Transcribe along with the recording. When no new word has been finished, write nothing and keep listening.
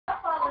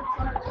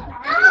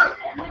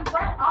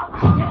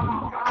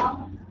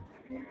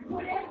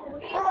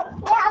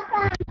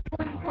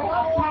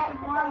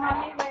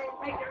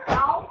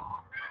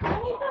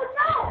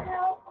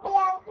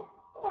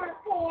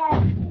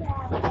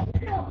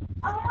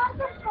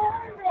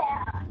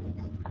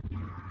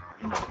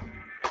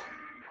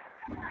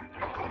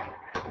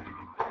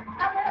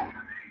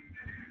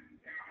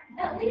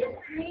At least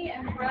me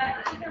and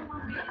Brett, even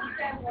when you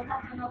guys were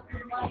helping us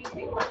with money,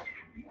 we were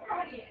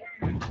partying.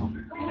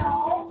 You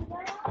know?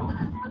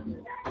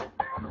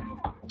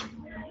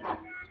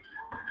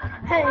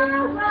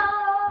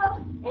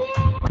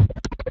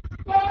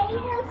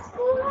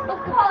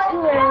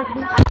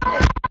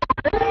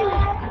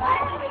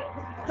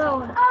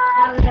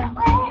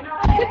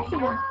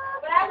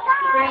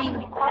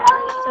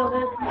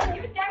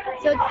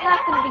 So it's not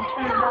going to be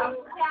turned on.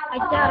 I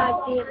doubt I'd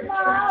be able to turn it.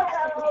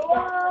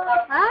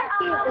 I'll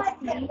give this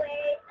to me.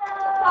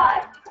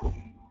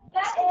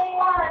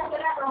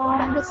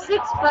 The 6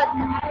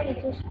 button,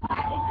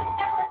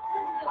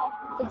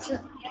 it's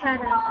just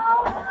kind of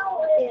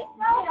it.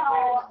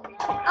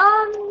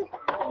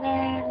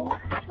 And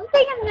one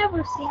thing I've never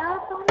seen on a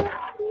phone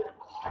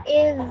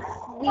is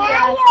the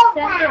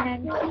send and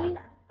end key,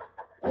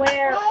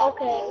 where,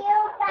 okay,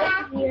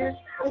 right here,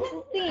 this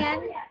is the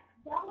end.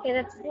 Okay,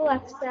 that's the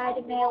left side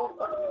of mail.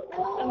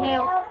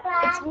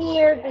 It's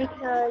near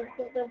because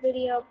of the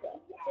video.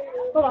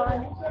 Hold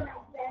on.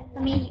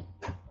 Let me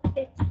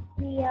fix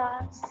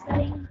the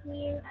setting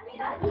here.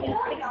 Fix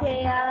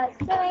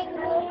the setting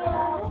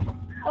here.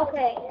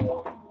 Okay.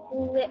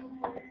 Flip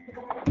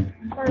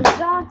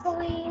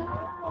horizontally.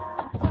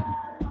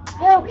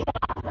 Okay.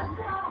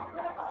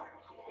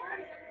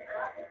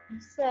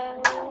 So.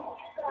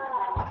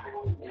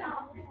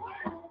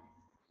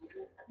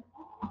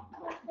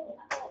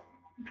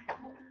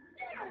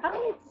 How do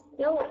you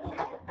still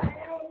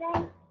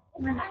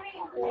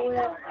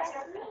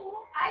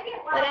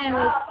But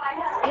anyways,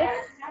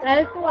 that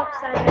is the left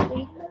side, I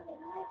think.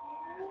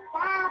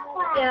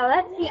 Yeah,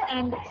 that's the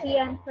end key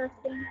I'm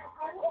pressing.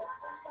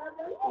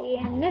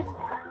 And this,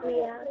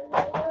 yeah.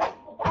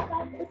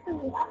 This is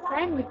the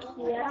send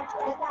key.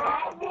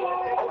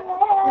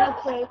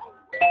 Okay.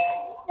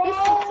 This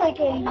looks like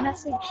a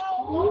message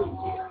key.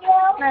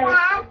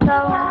 Right, so.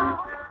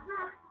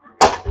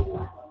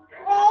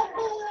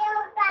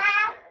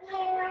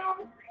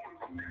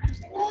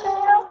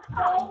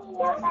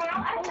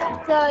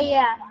 So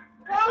yeah.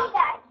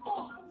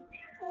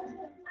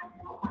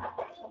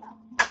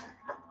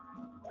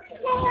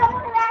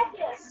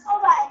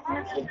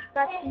 Message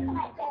button.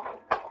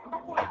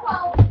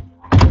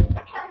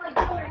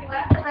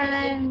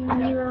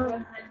 And your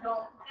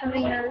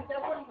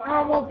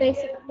normal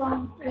basic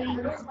phone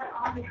things.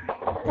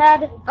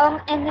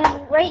 And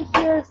then right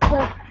here is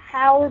the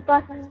power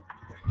button.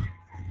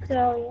 So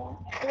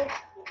yeah.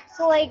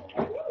 So like,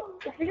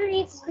 if you're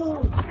used to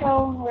a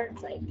phone where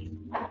it's like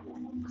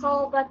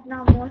call button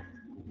on more,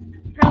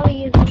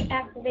 probably use the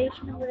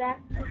activation of that.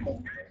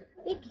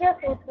 Be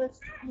careful with this.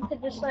 You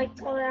could just like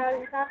pull it out of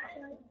your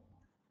pocket.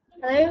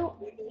 Hello?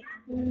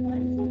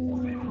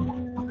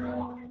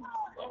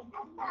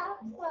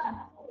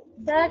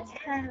 That's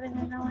kind of an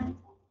annoying.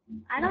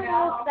 I don't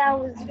know if that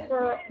was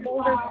for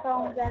older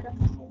phones that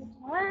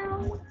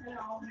well,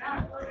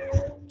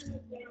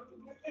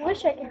 I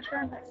wish I could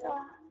turn this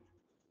off.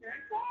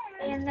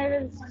 And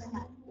there's,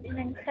 and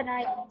then can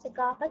I take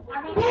off it?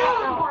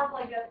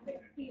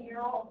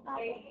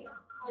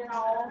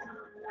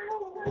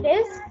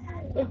 This,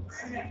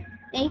 it's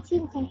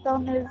AT&T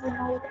phone. There's an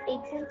old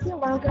AT&T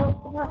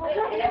logo. Oh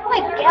my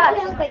gosh,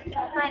 it's like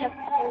kind of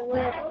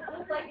flip.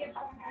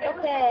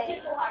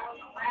 Okay.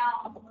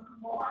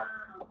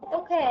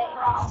 Okay,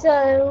 so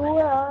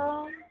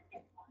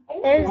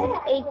there's an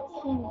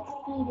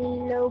AT&T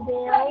logo.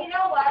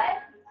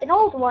 An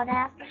old one,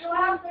 actually.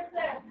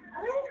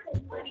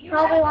 You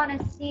probably want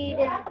to see it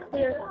in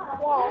clear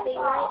quality,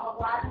 right?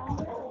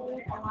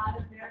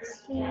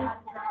 See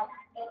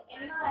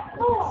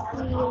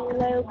the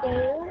logo.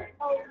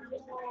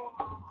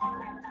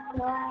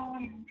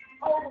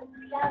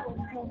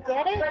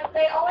 Get it?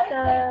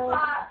 So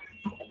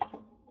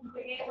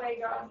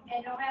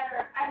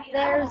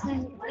there's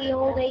the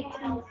old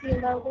AT&T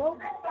logo.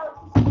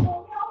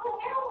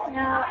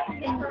 Now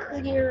in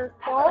clear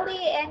quality,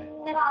 and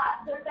the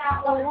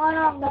one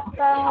on the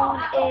phone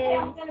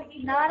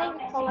is not in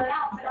color.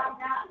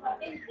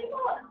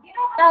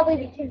 Probably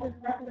because of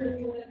the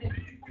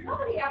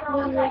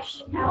bluish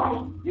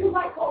tone.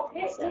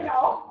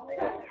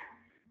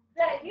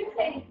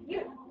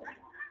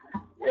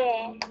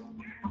 Yeah.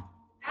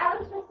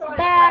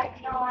 Back,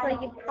 it's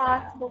like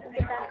impossible to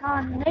get back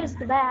on. And there's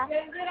the back.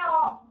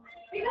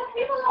 Because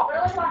people don't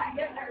really want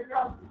to give their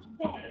girls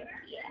things.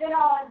 You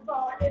know, and so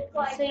it's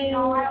like, so, you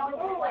know, I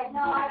always like, no,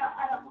 I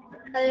don't.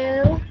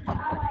 Hello?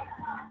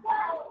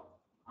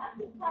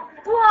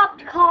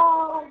 Dropped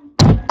call.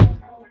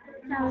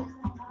 No.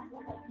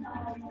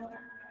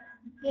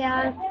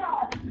 Yeah.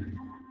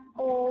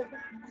 Old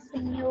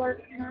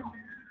singular.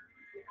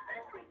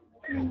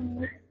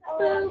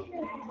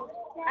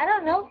 I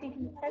don't know if you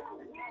can text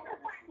me.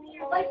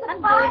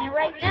 I'm doing it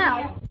right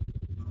now.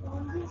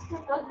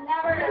 was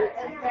never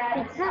as bad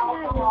as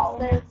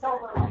Pretend that it's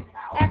sober right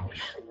now.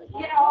 actually.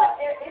 You know,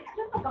 it's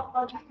just like a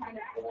fuzzy kind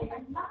of feeling.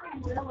 There's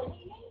nothing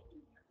really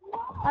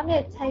I'm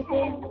gonna type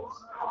in.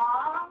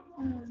 wrong.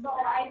 So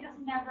I just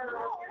never,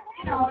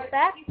 you know,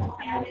 Back. people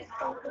can't.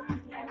 I was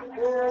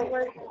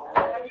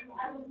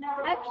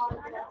never the one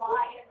to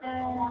buy it, or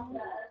the one to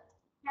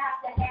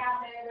have to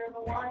have it, or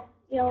the one,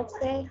 You'll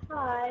say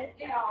hi.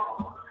 you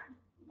know.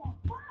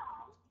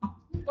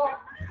 So,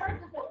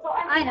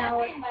 I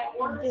know I'm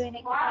I'm doing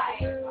it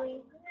kind of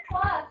early.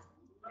 Plus,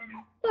 I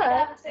But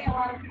have to say a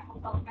lot of people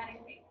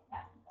self-medicate with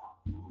that stuff.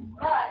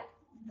 But,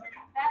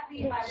 that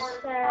being my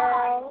worst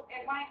time,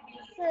 it might be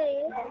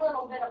say, a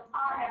little bit of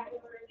time,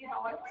 you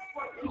know, it's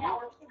 14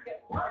 hours to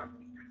get work.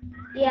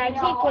 yeah, I You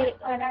can't know, get it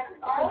kind that's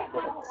always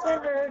of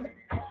considered.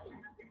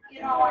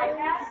 You know, I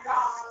had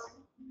jobs,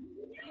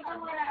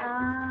 even when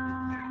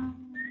I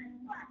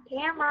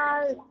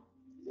Camera.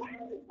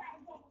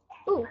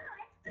 Ooh.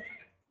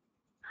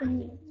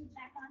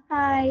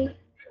 Hi.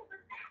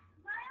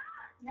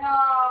 no.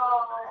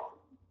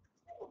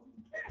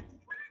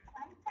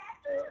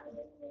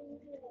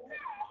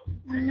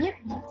 Yep.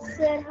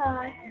 Said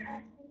hi.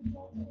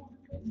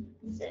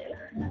 So,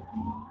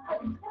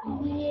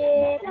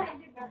 yeah.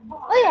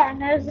 Oh yeah,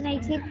 and there's an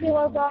ATP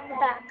logo on the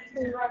back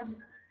too.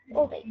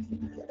 Old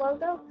ATP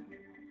logo.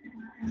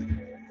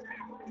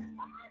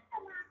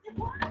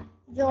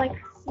 Would you like to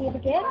see it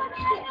again?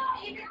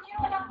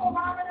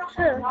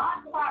 Sure.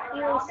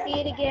 You will see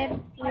it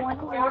again one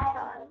more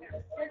time.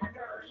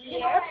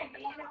 Yep.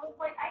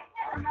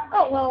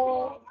 Oh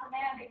well.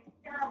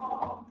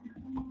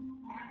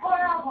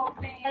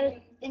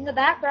 In the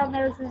background,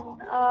 there's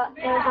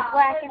a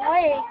black and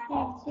white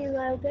AT&T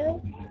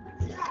logo,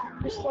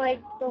 just like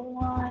the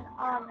one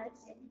on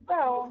this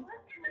phone.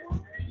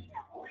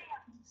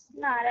 It's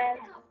not as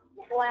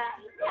black.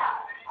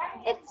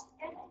 It's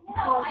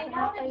close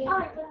enough, I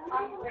guess.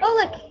 Oh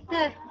look,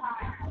 this.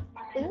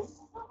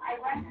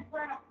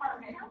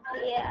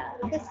 Yeah,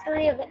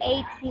 history of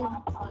AT&T.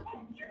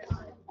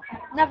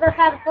 Never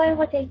had a phone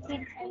with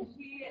AT&T.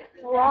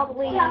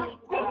 Probably will.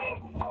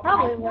 I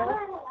don't know.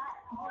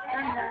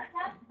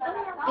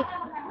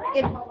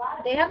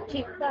 If they have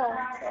cheap phones,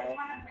 so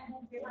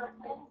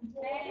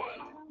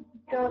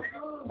go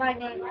by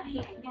name.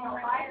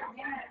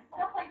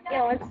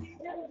 Yeah, let's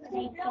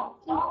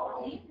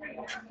AT&T.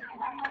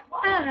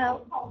 I don't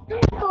know.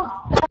 People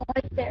don't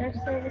like their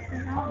service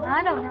and all.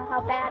 I don't know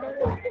how bad it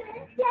is.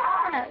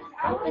 I don't know.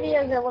 Some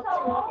videos it looks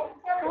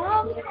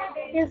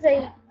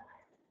really.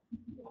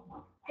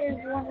 Here's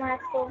one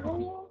last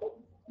video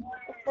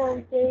before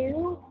we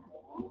do.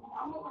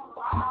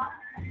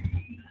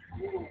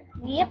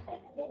 Yep,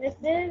 this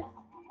is.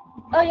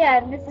 Oh yeah,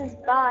 and this is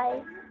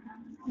by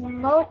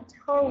Motorola.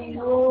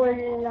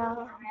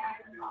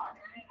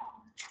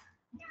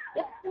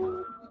 Yep.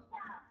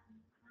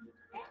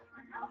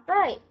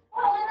 Right.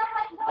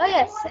 Oh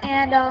yes,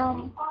 and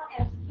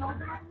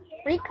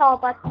recall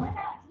button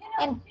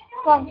and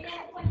function.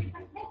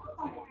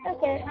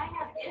 Okay.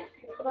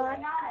 Bye.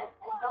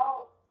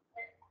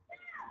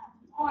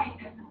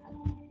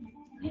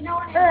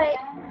 Alright.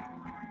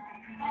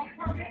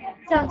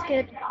 Sounds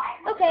good.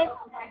 Okay.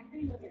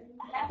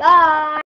 Bye.